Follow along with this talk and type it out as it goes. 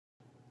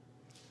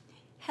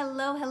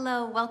Hello,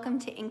 hello. Welcome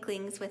to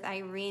Inklings with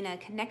Irina,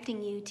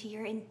 connecting you to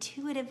your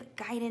intuitive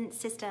guidance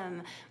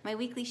system, my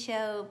weekly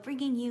show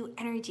bringing you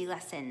energy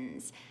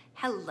lessons.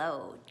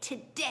 Hello.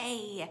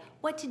 Today,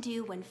 what to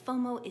do when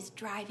FOMO is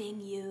driving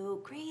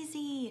you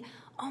crazy.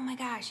 Oh my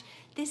gosh,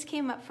 this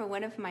came up for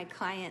one of my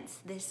clients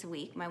this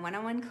week, my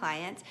one-on-one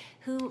clients,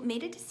 who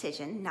made a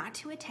decision not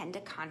to attend a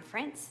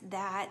conference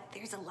that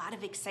there's a lot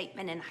of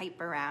excitement and hype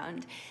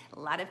around. A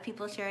lot of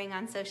people sharing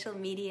on social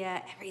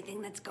media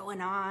everything that's going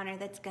on or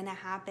that's going to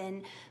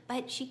happen.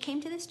 But she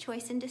came to this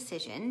choice and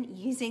decision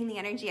using the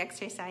energy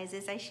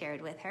exercises I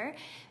shared with her,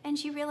 and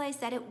she realized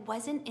that it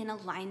wasn't in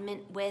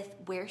alignment with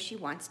where she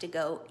wants to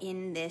go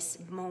in this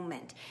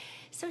moment.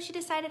 So she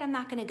decided, I'm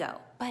not going to go,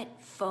 but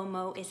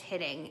FOMO is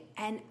hitting.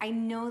 And I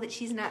know that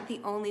she's not the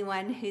only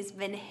one who's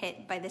been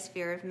hit by this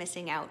fear of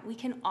missing out. We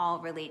can all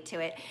relate to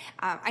it.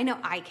 I know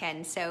I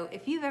can. So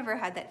if you've ever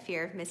had that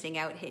fear of missing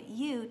out hit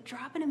you,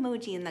 drop an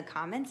emoji in the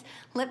comments.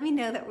 Let me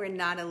know that we're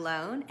not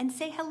alone and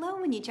say hello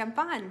when you jump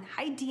on.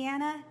 Hi,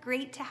 Deanna.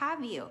 Great to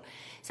have you.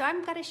 So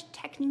I've got a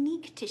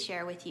technique to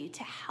share with you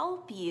to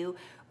help you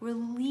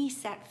release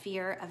that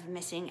fear of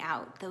missing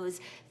out,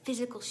 those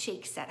physical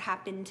shakes that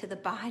happen to the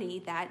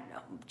body that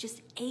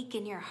just ache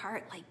in your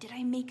heart, like, did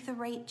I make the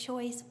right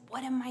choice?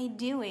 What am I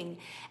doing?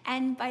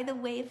 And by the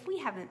way, if we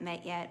haven't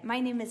met yet,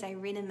 my name is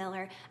Irina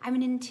Miller. I'm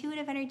an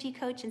intuitive energy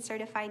coach and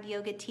certified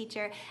yoga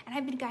teacher, and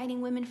I've been guiding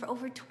women for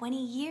over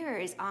 20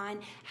 years on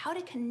how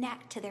to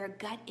connect to their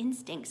gut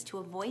instincts to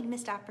avoid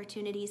missed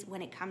opportunities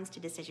when it comes to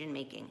decision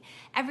making.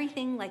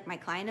 Everything like my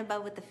client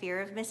above with the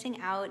fear of missing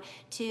out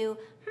to,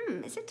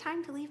 is it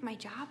time to leave my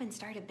job and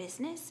start a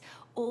business?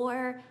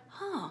 Or,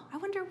 I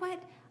wonder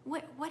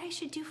what I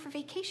should do for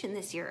vacation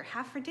this year,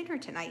 have for dinner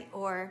tonight,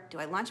 or do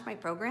I launch my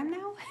program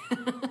now?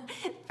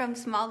 From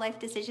small life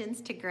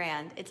decisions to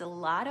grand, it's a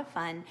lot of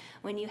fun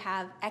when you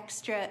have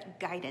extra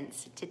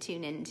guidance to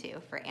tune into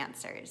for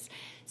answers.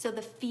 So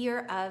the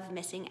fear of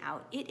missing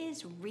out, it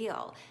is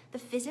real. The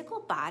physical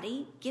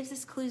body gives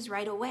us clues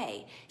right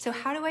away. So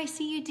how do I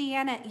see you,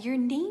 Deanna? Your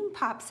name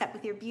pops up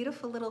with your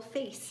beautiful little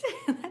face.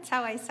 That's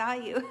how I saw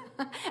you.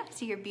 I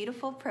see your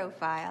beautiful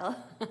profile.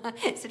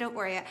 So don't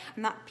worry, I'm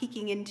not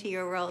peeking into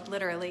your world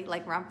literally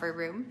like Romper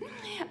Room.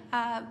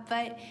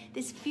 But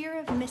this fear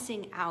of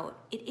missing out,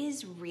 it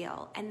is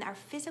real. And our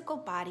physical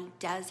body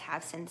does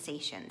have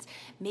sensations.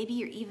 Maybe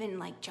you're even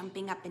like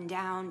jumping up and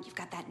down. You've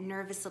got that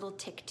nervous little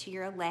tick to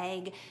your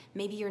leg.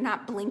 Maybe you're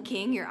not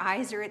blinking. Your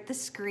eyes are at the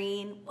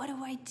screen. What do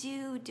I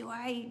do? Do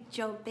I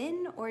jump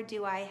in or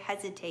do I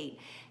hesitate?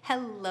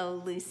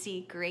 Hello,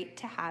 Lucy. Great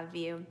to have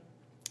you.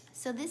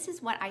 So this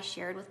is what I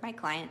shared with my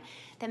client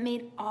that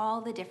made all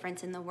the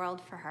difference in the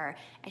world for her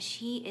as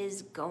she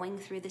is going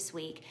through this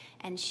week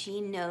and she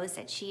knows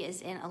that she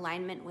is in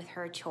alignment with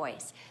her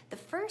choice. The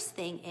first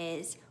thing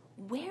is,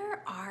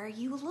 where are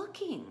you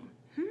looking?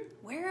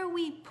 Where are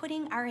we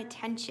putting our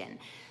attention?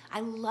 I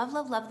love,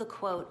 love, love the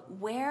quote,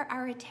 where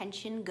our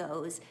attention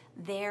goes,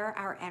 there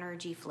our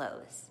energy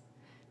flows.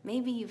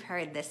 Maybe you've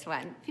heard this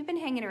one. If you've been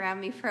hanging around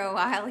me for a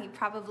while, you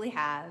probably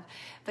have,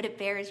 but it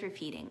bears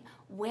repeating.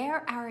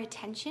 Where our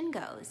attention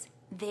goes,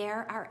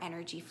 there our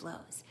energy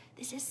flows.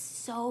 This is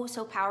so,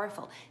 so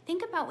powerful.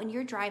 Think about when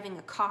you're driving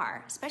a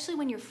car, especially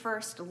when you're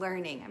first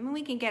learning. I mean,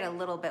 we can get a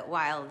little bit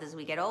wild as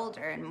we get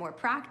older and more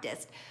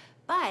practiced,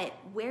 but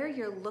where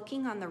you're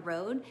looking on the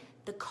road,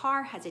 the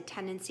car has a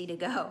tendency to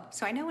go.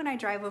 So I know when I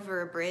drive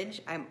over a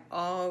bridge, I'm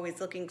always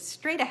looking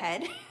straight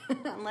ahead,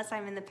 unless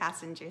I'm in the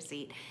passenger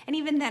seat. And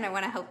even then, I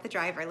want to help the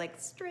driver, like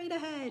straight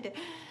ahead.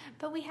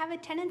 But we have a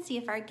tendency,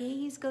 if our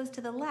gaze goes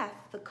to the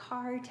left, the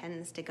car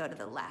tends to go to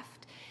the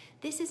left.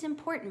 This is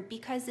important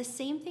because the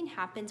same thing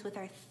happens with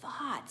our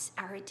thoughts,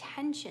 our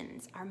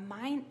attentions, our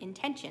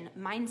intention,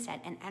 mindset,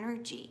 and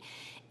energy.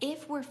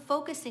 If we're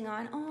focusing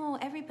on,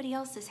 everybody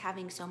else is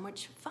having so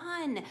much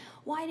fun,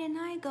 why didn't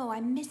I go?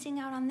 I'm missing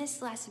out on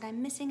this lesson,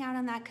 I'm missing out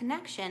on that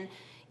connection,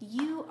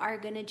 you are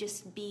gonna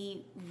just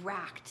be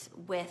racked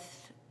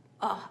with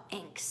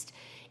angst.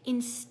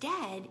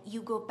 Instead,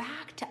 you go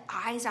back to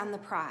eyes on the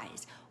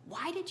prize.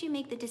 Why did you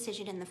make the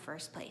decision in the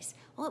first place?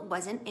 Well, it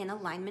wasn't in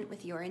alignment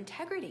with your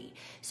integrity.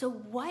 So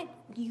what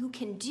you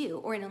can do,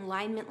 or in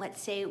alignment,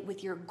 let's say,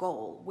 with your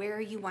goal,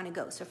 where you want to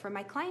go. So for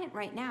my client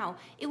right now,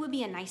 it would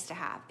be a nice to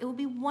have. It would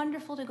be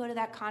wonderful to go to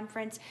that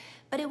conference,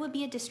 but it would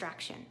be a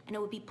distraction. And it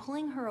would be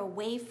pulling her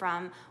away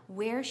from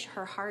where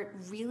her heart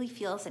really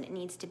feels that it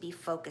needs to be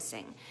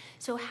focusing.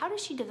 So how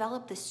does she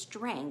develop the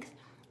strength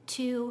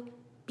to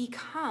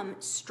become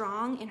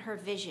strong in her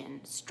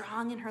vision,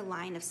 strong in her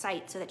line of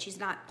sight so that she's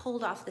not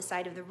pulled off the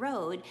side of the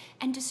road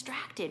and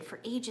distracted for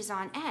ages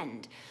on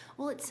end?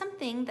 Well, it's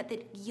something that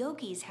the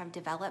yogis have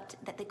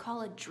developed that they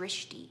call a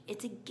drishti.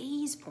 It's a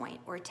gaze point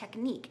or a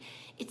technique.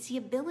 It's the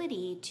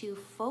ability to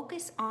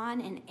focus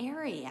on an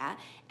area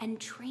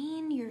and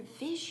train your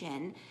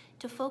vision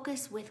to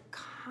focus with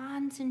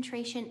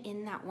concentration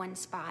in that one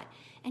spot.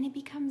 And it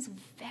becomes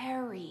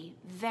very,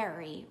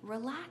 very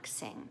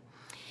relaxing.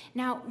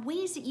 Now,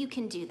 ways that you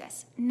can do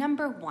this.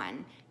 Number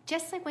one,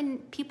 just like when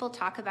people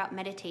talk about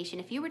meditation,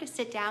 if you were to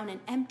sit down and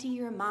empty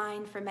your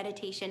mind for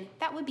meditation,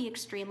 that would be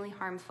extremely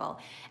harmful.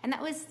 And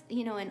that was,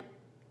 an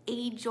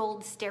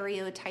age-old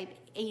stereotype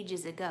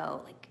ages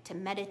ago. Like, to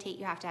meditate,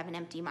 you have to have an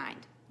empty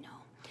mind. No.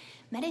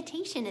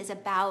 Meditation is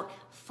about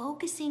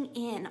focusing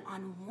in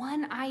on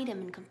one item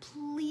and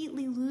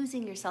completely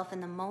losing yourself in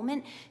the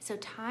moment, so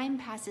time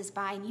passes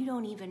by and you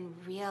don't even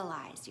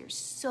realize you're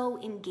so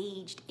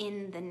engaged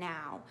in the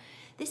now.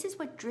 This is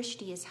what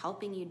Drishti is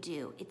helping you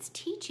do. It's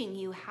teaching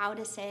you how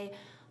to say,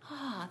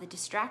 the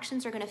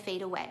distractions are going to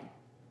fade away.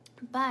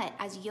 But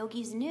as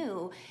yogis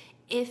knew,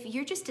 if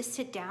you're just to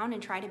sit down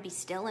and try to be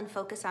still and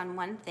focus on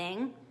one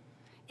thing,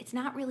 it's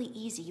not really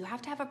easy. You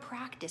have to have a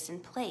practice in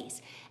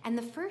place. And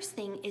the first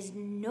thing is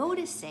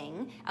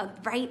noticing,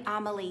 right,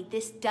 Amelie,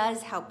 this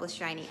does help with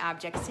shiny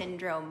object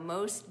syndrome,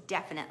 most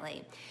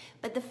definitely.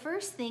 But the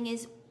first thing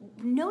is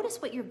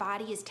notice what your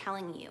body is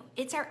telling you.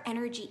 It's our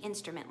energy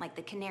instrument, like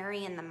the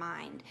canary in the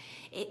mind.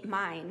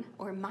 Mind.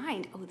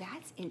 Oh,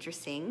 that's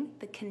interesting.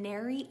 The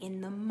canary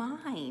in the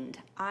mind.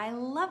 I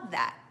love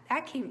that.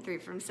 That came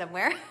through from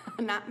somewhere,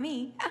 not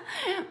me.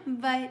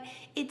 But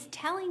it's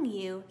telling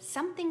you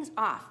something's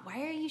off.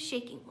 Why are you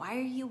shaking? Why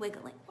are you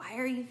wiggling? Why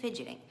are you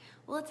fidgeting?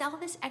 Well, it's all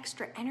this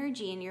extra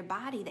energy in your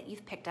body that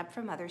you've picked up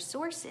from other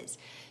sources.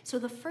 So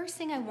the first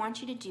thing I want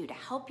you to do to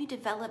help you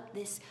develop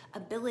this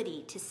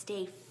ability to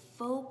stay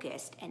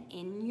focused and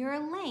in your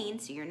lane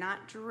so you're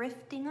not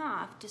drifting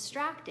off,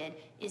 distracted,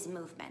 is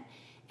movement.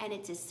 And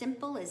it's as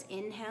simple as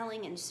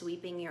inhaling and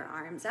sweeping your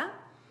arms up,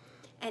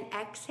 and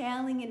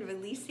exhaling and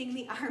releasing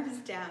the arms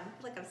down.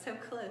 Look, I'm so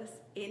close.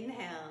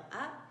 Inhale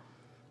up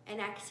and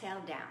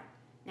exhale down.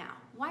 Now,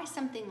 why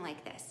something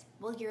like this?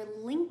 Well, you're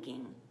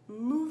linking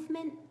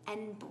movement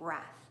and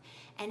breath,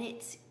 and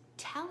it's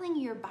telling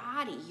your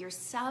body, your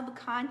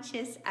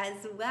subconscious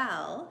as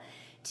well,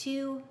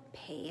 to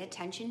pay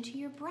attention to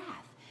your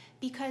breath.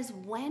 Because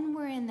when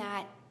we're in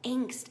that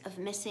angst of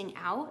missing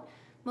out,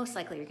 most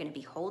likely you're going to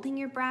be holding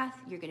your breath,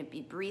 you're going to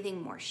be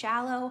breathing more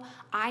shallow.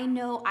 I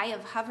know I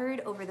have hovered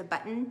over the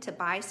button to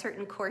buy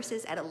certain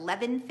courses at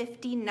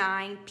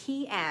 11:59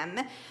 p.m.,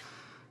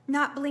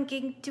 not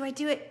blinking. Do I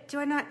do it? Do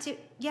I not do?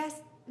 Yes,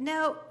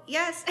 no,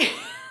 yes.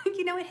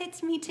 It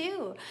hits me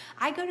too.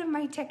 I go to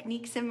my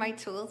techniques and my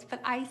tools, but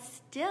I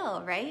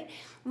still, right?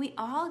 We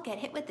all get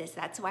hit with this.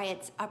 That's why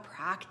it's a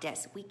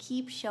practice. We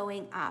keep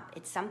showing up.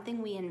 It's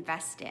something we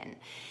invest in.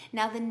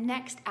 Now, the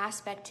next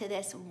aspect to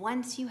this,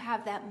 once you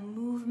have that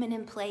movement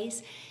in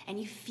place and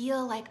you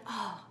feel like,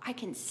 I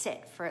can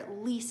sit for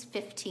at least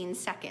 15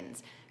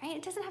 seconds, right?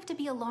 It doesn't have to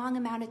be a long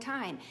amount of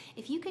time.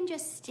 If you can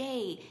just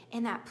stay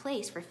in that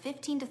place for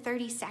 15 to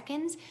 30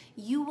 seconds,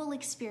 you will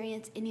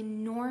experience an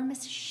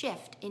enormous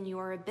shift in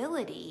your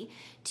ability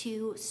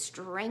to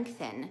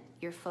strengthen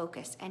your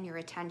focus and your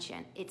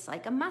attention. It's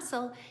like a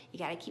muscle. You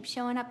got to keep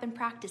showing up and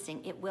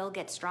practicing. It will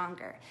get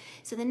stronger.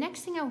 So the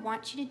next thing I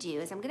want you to do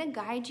is I'm going to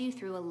guide you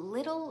through a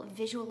little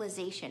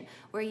visualization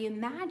where you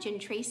imagine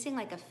tracing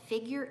like a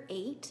figure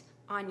 8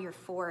 on your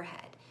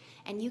forehead.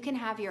 And you can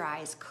have your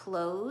eyes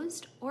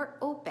closed or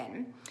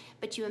open,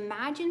 but you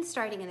imagine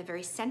starting in the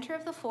very center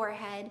of the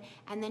forehead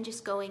and then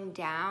just going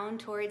down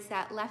towards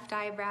that left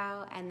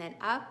eyebrow and then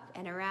up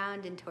and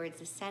around and towards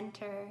the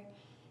center,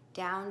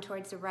 down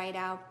towards the right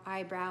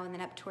eyebrow and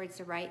then up towards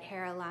the right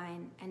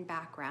hairline and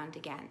back round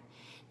again.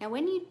 Now,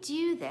 when you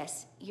do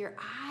this, your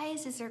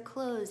eyes as they're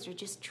closed are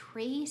just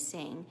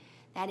tracing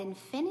that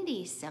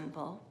infinity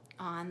symbol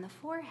on the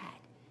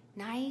forehead.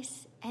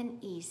 Nice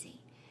and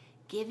easy.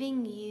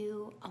 Giving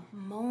you a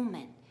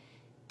moment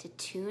to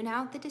tune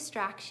out the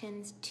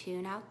distractions,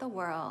 tune out the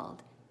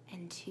world,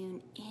 and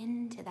tune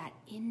into that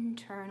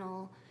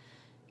internal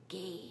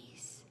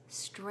gaze,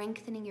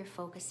 strengthening your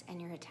focus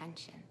and your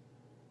attention.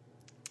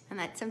 And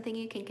that's something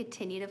you can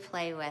continue to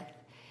play with.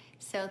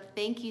 So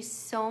thank you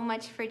so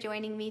much for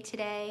joining me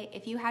today.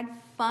 If you had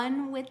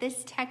fun with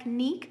this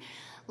technique,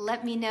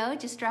 let me know.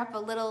 Just drop a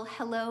little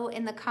hello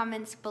in the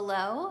comments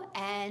below,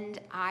 and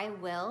I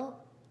will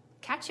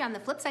catch you on the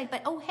flip side.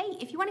 But hey,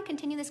 if you want to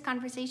continue this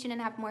conversation and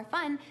have more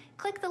fun,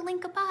 click the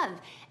link above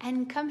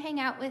and come hang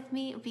out with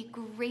me. It would be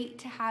great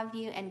to have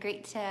you and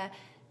great to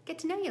get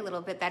to know you a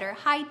little bit better.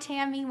 Hi,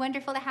 Tammy.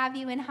 Wonderful to have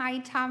you. And hi,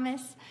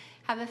 Thomas.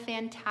 Have a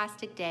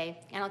fantastic day.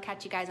 And I'll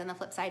catch you guys on the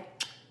flip side.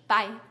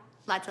 Bye.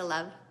 Lots of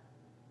love.